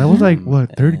crazy. That was like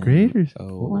what, third grade or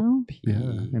Well, yeah,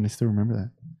 and I still remember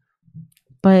that.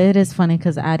 but it is funny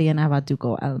because Addie and Ava do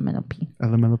go elemental P.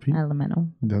 LMLOP. Elemental.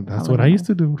 That's what I used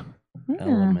to do. Yeah.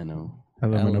 Elemental.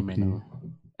 LMLOP.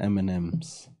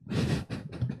 M&M's.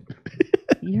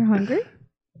 You're hungry?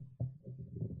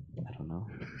 I don't know.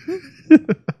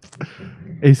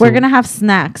 Hey, so- We're gonna have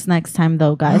snacks next time,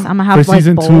 though, guys. I'm gonna have For like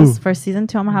season bowls. 2. For season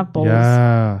 2, I'm gonna have bowls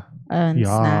Yeah. and Yes.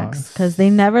 snacks because they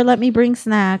never let me bring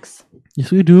snacks.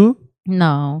 Yes, we do.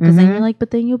 No, because then Mhm. you're like,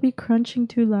 but then you'll be crunching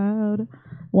too loud.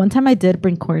 One time I did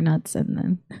bring corn nuts and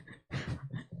then,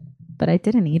 but I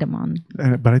didn't eat them on.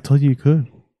 But I told you could,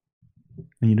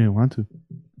 and you didn't want to.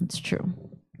 It's true.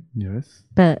 Yes.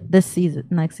 But this season,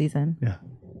 next season, Yeah.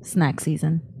 snack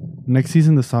season. Next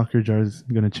season, the soccer jar is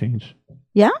gonna change.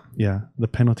 Yeah? Yeah, the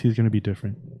penalty is gonna be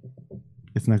different.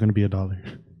 It's not gonna be $1.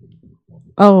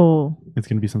 Oh, It's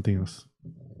gonna be something else.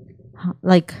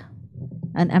 like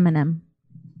an M&M.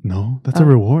 No, that's a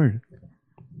reward.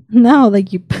 No,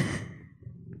 like you,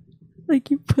 like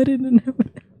you put in an M&M.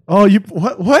 Oh, you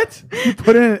what? You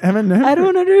put in an M&M? I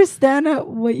don't understand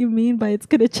what you mean by it's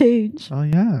gonna change. Oh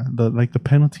yeah, the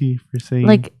penalty for saying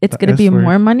Like it's the gonna S be word.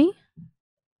 more money.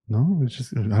 No, it's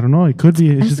just I don't know. It could be.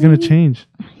 It's I just gonna think- change.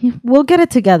 We'll get it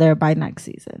together by next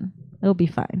season. It'll be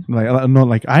fine. Like no,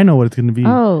 like I know what it's gonna be,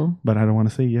 Oh, but I don't want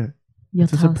to say yet. you'll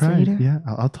It's a tell us surprise. later. Yeah,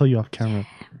 I'll tell you off camera.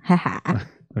 Haha.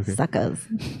 Okay. Suckers.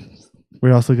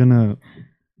 We're also gonna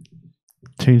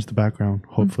change the background.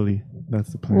 Hopefully,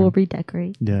 that's the plan. We'll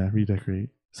redecorate. Yeah, redecorate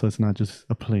so it's not just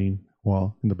a plain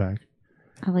wall in the back.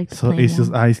 I like the So plain Ace's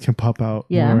one. eyes can pop out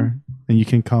Yeah. more, and you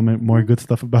can comment more good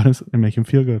stuff about us and make him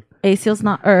feel good. Aciel's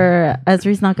not, or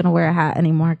Ezri's not gonna wear a hat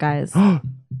anymore, guys.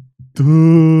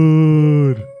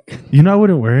 Dude, you know I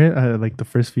wouldn't wear it like the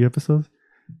first few episodes.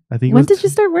 I think. When it was did you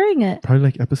start wearing it? Probably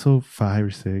like episode 5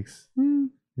 or 6. Hmm.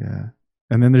 Yeah,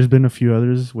 and then there's been a few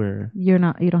others where You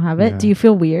don't have it. Yeah. Do you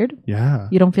feel weird? yeah,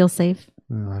 You don't feel safe?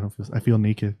 no, I don't feel. I feel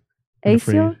naked. I'm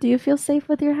Aciel, afraid. do you feel safe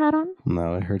with your hat on?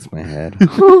 No, it hurts my head. Do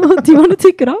you want to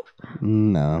take it off?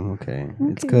 No, I'm okay.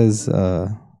 It's Okay. because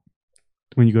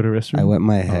When you go to a restroom, I wet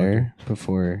my okay. hair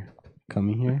before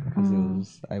coming here. 'Cause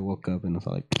Oh. I woke up and it was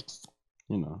like,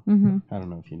 you know, Mm-hmm. I don't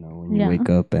know if you know when you Yeah. wake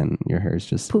up and your hair is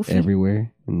just Poofy.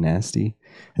 everywhere and nasty.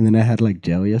 And then I had like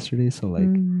gel yesterday, so like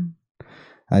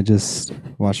I just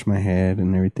washed my head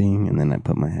and everything, and then I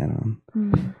put my hat on.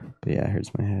 But yeah, it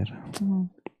hurts my head.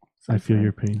 I feel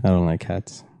your pain. I don't like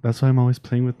hats. That's why I'm always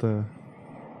playing with the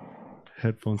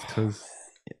headphones because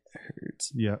It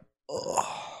hurts. yeah,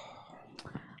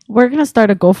 We're gonna start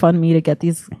a GoFundMe to get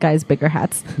these guys bigger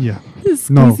hats. yeah.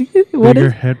 No, What bigger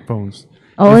is? headphones.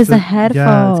 Oh, it's the Yeah,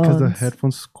 headphones. it's because the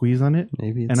headphones squeeze on it,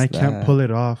 Maybe it's and I can't that. pull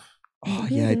it off. Oh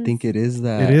yeah, I think it is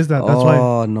that. It is that, that's why-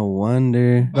 Oh, no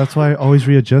wonder. That's why I always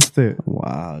readjust it.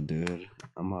 Wow, dude,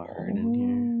 I'm all hurting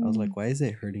here. I was like, why is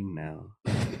it hurting now?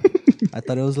 I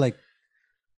thought it was like,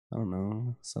 I don't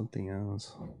know, something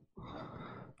else.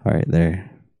 All right, there.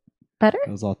 Better?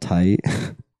 It was all tight.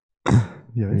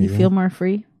 Yeah, You feel more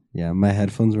free? Yeah, my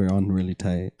headphones were on really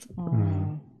tight.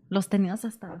 Los tenías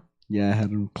hasta. Yeah, I had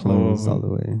them closed all the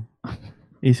way.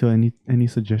 Hey, so any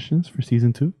suggestions for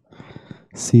season 2?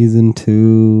 Season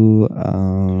 2,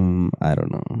 I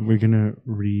don't know. We're gonna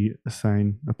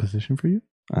reassign a position for you.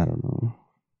 I don't know.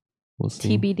 We'll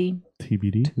see. TBD.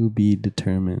 TBD. To be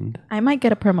determined. I might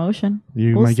get a promotion.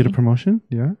 You We'll might get a see. promotion.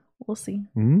 Yeah. We'll see.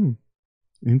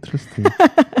 Interesting.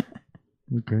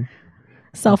 Okay.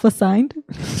 Self-assigned.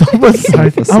 So I'm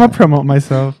gonna promote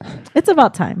myself. It's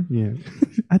about time. Yeah,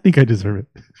 I think I deserve it.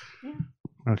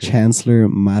 Okay. Chancellor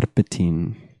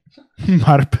Marpetin.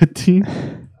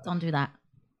 Marpetin. Don't do that.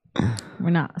 We're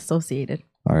not associated.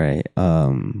 All right.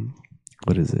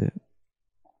 What is it?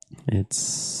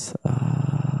 It's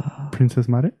Princess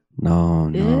Mare. no.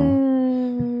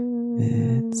 Ew.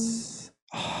 It's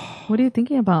What are you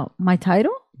thinking about? My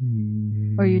title?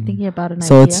 Or are you thinking about an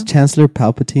so idea? it's Chancellor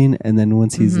Palpatine, and then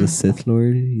once he's the Mhm. Sith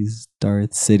Lord, he's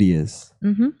Darth Sidious.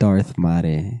 Mm-hmm. Darth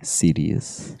Mare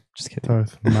Sidious. Just kidding.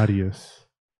 Darth Marius.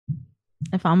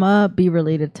 If I'm gonna be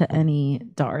related to any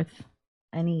Darth,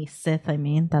 any Sith, I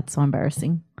mean, that's so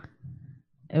embarrassing.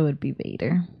 It would be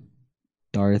Vader.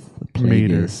 Darth Mater.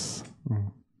 Plagueis.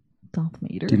 Oh. Darth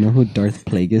Vader. Do you know who Darth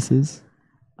Plagueis is?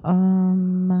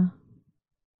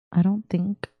 I don't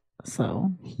think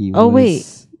so. He Oh, wait.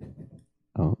 was-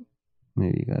 Oh,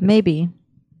 maybe you got it. Maybe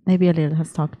Ariel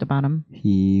has talked about him.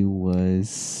 He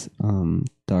was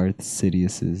Darth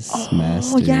Sidious's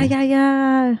master.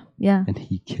 Oh, yeah. And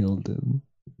he killed him.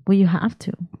 Well, you have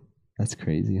to. That's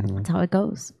crazy, huh? That's how it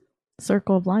goes.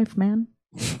 Circle of life, man.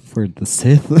 For the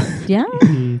Sith. Yeah.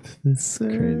 That's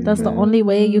crazy. That's the man. only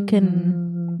way you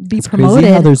can be It's crazy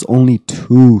promoted. how there's only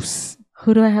two.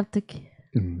 Who do I have to kill?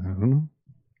 I don't know.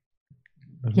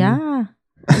 Yeah.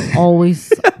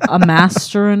 Always a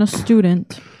master and a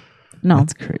student. No,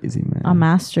 That's crazy, man. a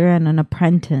master and an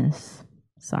apprentice.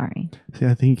 Sorry. See,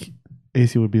 I think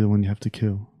AC would be the one you have to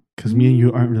kill. Because me and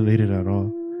you aren't related at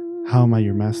all. How am I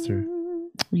your master?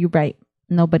 You're right.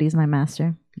 Nobody's my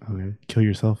master. Okay. Kill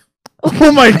yourself.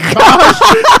 Oh my gosh!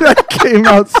 That came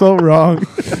out so wrong.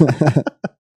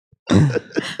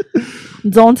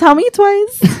 Don't tell me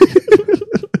twice.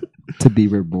 To be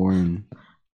reborn.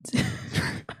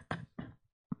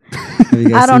 Have you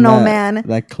guys I don't seen know, that- man.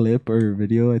 That clip or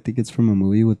video, I think it's from a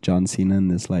movie with John Cena and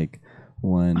this like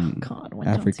one God, when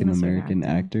John African Cena started American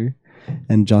acting. actor.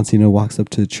 And John Cena walks up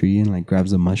to a tree and like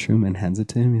grabs a mushroom and hands it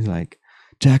to him. He's like,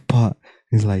 jackpot.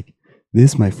 He's like,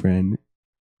 this, my friend.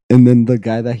 And then the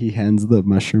guy that he hands the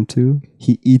mushroom to,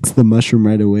 he eats the mushroom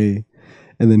right away.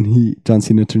 And then John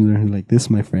Cena turns around and he's like, this,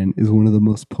 my friend, is one of the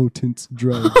most potent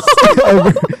drugs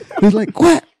ever. He's like,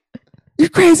 what? You're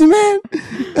crazy, man.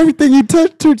 Everything you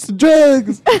touch turns to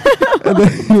drugs. And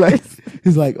then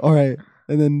he's like, all right.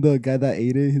 And then the guy that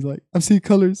ate it, he's like, I'm seeing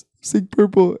colors, I'm seeing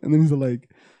purple. And then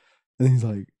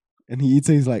and he eats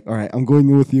it, he's like, all right, I'm going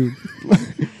in with you.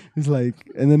 He's like,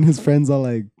 and then his friends are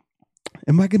like,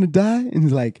 am I gonna die? And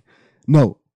he's like,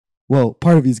 no. Well,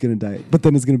 part of you's gonna die, but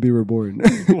then it's gonna be reborn.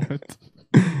 What?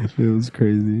 It was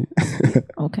crazy.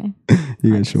 Okay.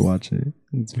 You guys should watch it.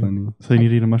 It's funny. So you need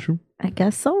to eat a mushroom? I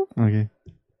guess so. Okay.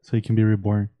 So you can be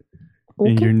reborn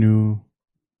Okay. in your new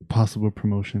possible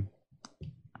promotion.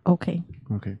 Okay.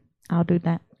 Okay. I'll do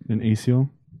that. In ACO,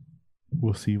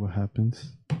 we'll see what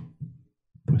happens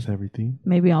with everything.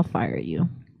 Maybe I'll fire you.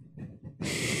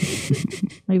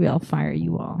 Maybe I'll fire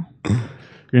you all.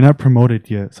 You're not promoted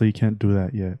yet, so you can't do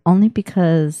that yet. Only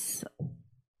because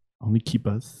Only keep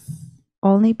us.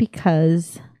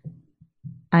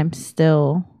 I'm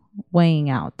still weighing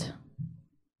out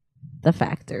the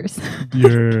factors.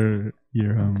 Your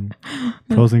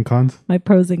pros and cons. My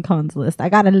pros and cons list. I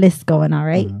got a list going, all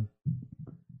right?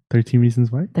 13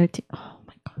 Reasons Why? 13. Oh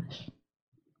my gosh.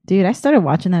 Dude, I started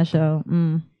watching that show.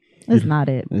 It's not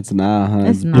it. It's not, huh?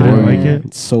 It's You not. didn't like it?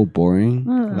 It's so boring.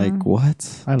 Uh-uh. Like,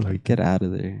 what? I like Get out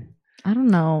of there. I don't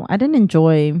know. I didn't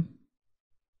enjoy it.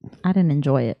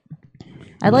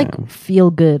 I like feel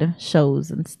good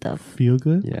shows and stuff. Feel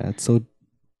good? Yeah, it's so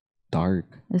dark.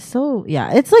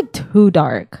 It's like too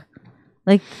dark.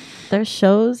 Like there's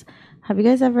shows. Have you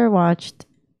guys ever watched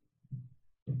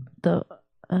the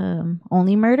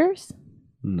Only Murders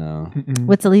No. Mm-mm.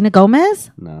 with Selena Gomez?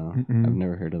 No. Mm-mm. I've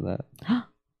never heard of that.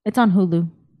 It's on Hulu.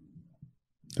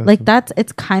 That's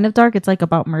It's kind of dark. It's like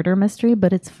about murder mystery,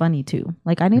 but it's funny too.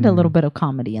 Like I need a little bit of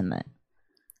comedy in that.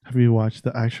 Have you watched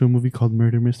the actual movie called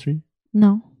Murder Mystery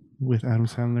No. with Adam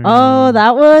Sandler? Oh,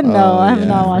 that one? No, Oh, I have yeah.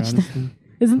 not watched it.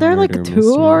 Isn't there like Murder two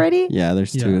Mystery. already? Yeah,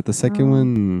 there's Yeah. two. The second Oh.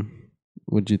 one,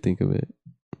 what'd you think of it?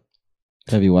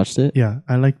 Have you watched it? Yeah,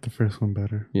 I like the first one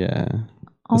better. Yeah.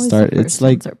 Always start- the it's first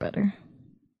like- ones are better.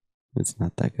 It's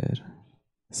not that good.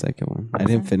 Second one. I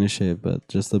didn't finish it, but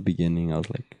just the beginning, I was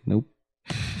like, nope.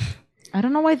 I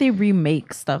don't know why they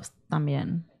remake stuff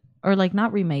también. Or like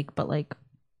not remake, but like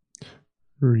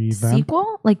Revamp.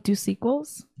 sequel? Like do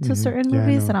sequels to Mhm. certain Yeah, I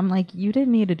movies. know. And I'm like, you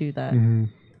didn't need to do that. Mhm.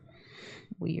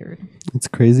 Weird. It's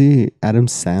crazy. Adam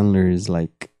Sandler's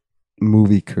like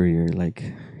movie career.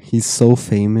 Like he's so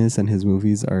famous and his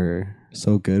movies are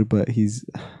so good, but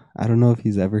I don't know if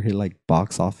he's ever hit like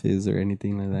box office or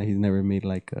anything like that. He's never made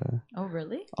like a Oh,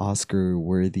 really? Oscar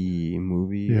worthy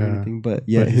movie or Yeah. anything. But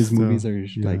yeah, But he's his still- movies are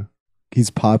yeah. like he's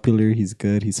popular, he's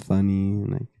good, he's funny, and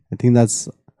like I think that's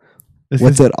It's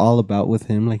what's just- it all about with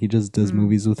him. Like he just does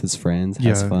movies with his friends,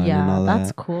 has Yeah. fun and Yeah, all that's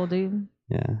that. cool, dude.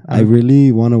 Yeah. I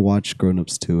really want to watch Grown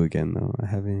Ups 2 again though. I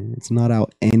haven't. It's not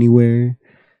out anywhere.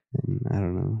 And I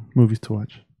don't know. movies to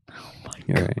watch.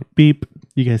 You're right. Beep.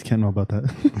 You guys can't know about that.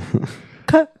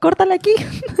 Córtale aquí.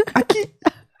 Aquí.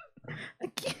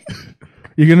 Aquí.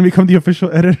 You're gonna become the official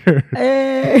editor.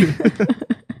 Hey.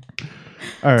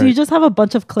 All right. Do you just have a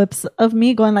bunch of clips of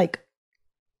me going like,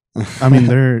 I mean,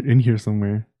 they're in here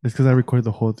somewhere. It's because I record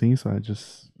the whole thing, so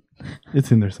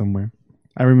it's in there somewhere.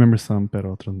 I remember some,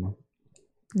 pero otros no.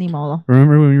 ni modo?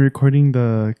 Remember when we were recording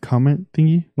the comment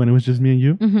thingy when it was just me and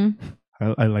you?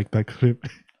 Mm-hmm. I like that clip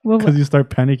Well, because you start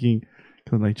panicking.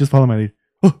 Cause like, just follow my lead.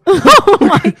 oh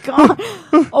my god.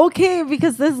 Okay,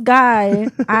 because this guy,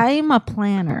 I'm a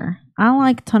planner. I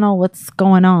like to know what's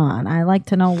going on. I like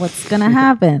to know what's gonna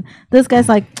happen. This guy's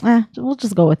like, we'll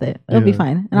just go with it. It'll be Yeah,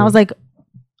 fine. And I yeah. was like,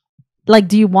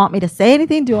 do you want me to say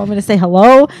anything? Do you want me to say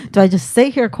hello? Do I just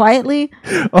sit here quietly?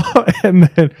 Oh, and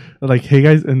then like, hey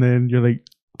guys, and then you're like,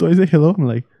 do I say hello? I'm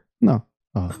like, no.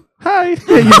 Oh, hi.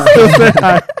 And you still say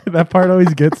hi. That part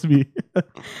always gets me.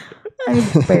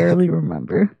 I barely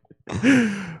remember.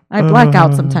 I black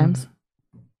out sometimes.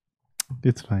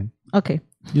 It's fine. Okay.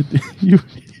 You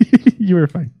you were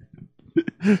fine.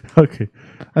 Okay,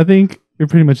 I think we're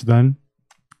pretty much done.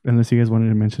 Unless you guys wanted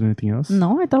to mention anything else.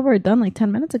 No, I thought we were done like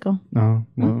 10 minutes ago. No.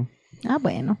 Well,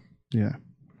 Bueno. yeah,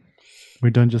 we're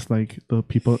done. Just like the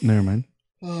people. Never mind.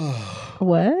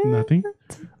 What? Nothing.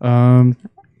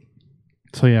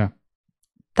 So yeah.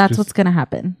 That's Just- what's gonna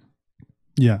happen.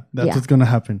 Yeah, that's Yeah. what's gonna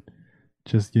happen.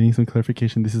 Just getting some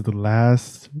clarification. This is the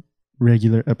last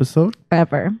regular episode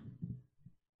Ever.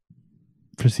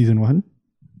 for season 1.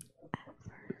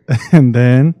 And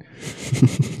then,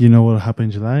 you know what'll happen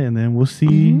in July. And then we'll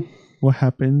see what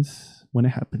happens when it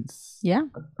happens. Yeah.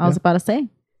 I was about to say,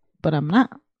 but I'm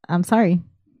not. I'm sorry.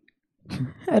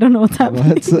 I don't know what's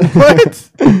happening.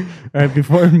 What? All right,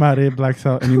 before Mare blacks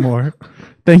out anymore,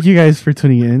 thank you guys for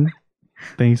tuning in.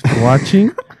 Thanks for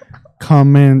watching.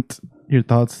 Comment your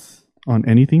thoughts on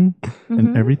anything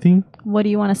and everything. What do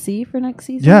you want to see for next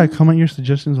season? Yeah, comment your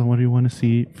suggestions on what do you want to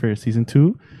see for season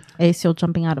 2. Aesio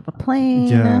jumping out of a plane.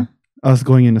 Yeah. Us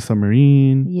going in a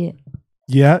submarine. Yeah.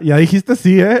 Yeah, dijiste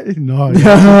sí, eh? No.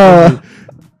 Yeah.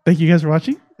 Thank you guys for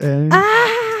watching. And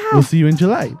we'll see you in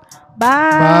July. Bye.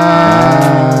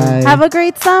 Bye. Have a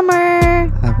great summer.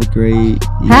 Have a great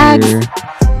year. Hags.